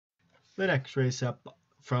The next race up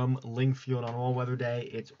from Lingfield on all-weather day,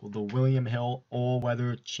 it's the William Hill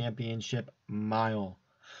All-Weather Championship Mile.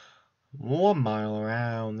 1 mile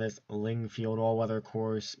around this Lingfield all-weather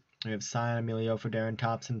course. We have Sion Emilio for Darren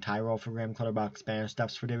Thompson, Tyrol for Graham Clutterbuck, Spanish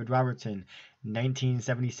Steps for David Robertson,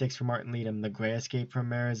 1976 for Martin Leadham, The Grey Escape for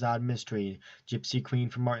Marizad Mystery, Gypsy Queen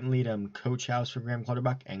for Martin Leadham, Coach House for Graham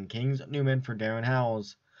Clutterbuck, and Kings Newman for Darren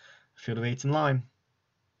Howells. Field of 8's in line.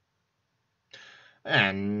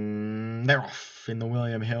 And they're off in the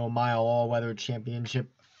William Hill Mile All-Weather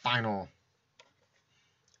Championship Final.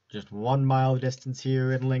 Just 1 mile distance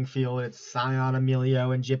here in Lingfield. It's Sion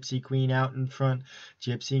Emilio and Gypsy Queen out in front.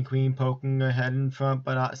 Gypsy Queen poking ahead in front,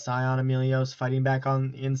 but Sion Emilio's fighting back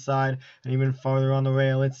on the inside. And even farther on the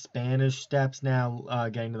rail, it's Spanish Steps now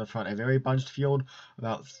getting to the front. A very bunched field,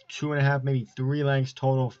 about 2.5, maybe 3 lengths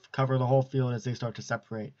total, cover the whole field as they start to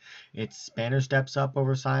separate. It's Spanish Steps up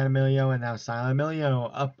over Sion Emilio, and now Sion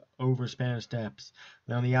Emilio up over Spanish Steps.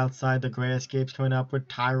 Then on the outside, the Grey Escape's coming up with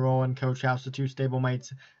Tyrol and Coach House, the 2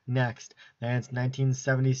 stablemates next. Then it's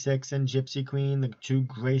 1976 and Gypsy Queen, the 2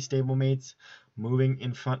 Grey stablemates, moving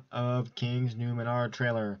in front of Kings Newman, our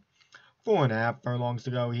trailer. 4.5 furlongs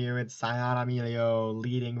to go here. It's Sion Emilio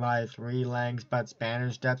leading by 3 lengths, but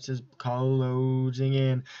Spanish Steps is closing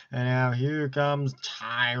in. And now here comes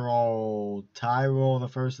Tyrol. Tyrol, the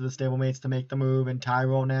first of the stablemates to make the move, and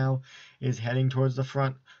Tyrol now is heading towards the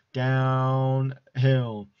front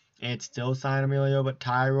downhill. It's still Sion Emilio, but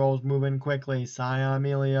Tyrol's moving quickly. Sion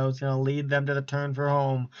Emilio's going to lead them to the turn for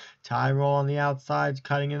home. Tyrol on the outside,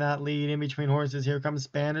 cutting in that lead in between horses. Here comes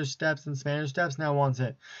Spanish Steps, and Spanish Steps now wants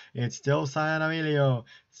it. It's still Sion Emilio.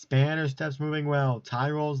 Spanish Steps moving well.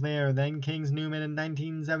 Tyrol's there. Then Kings Newman in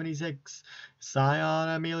 1976. Sion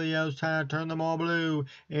Emilio's trying to turn them all blue.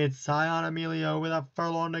 It's Sion Emilio with a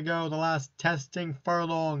furlong to go. The last testing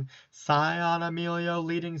furlong. Sion Emilio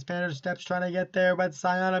leading Spanish Steps, trying to get there, but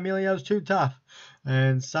Sion Emilio's too tough.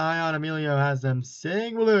 And Sion Emilio has them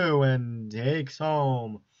sitting blue and takes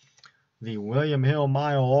home the William Hill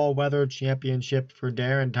Mile All-Weather Championship for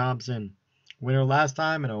Darren Thompson. Winner last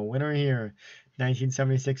time and a winner here.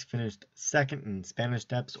 1976 finished second, and Spanish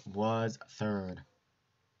Steps was third.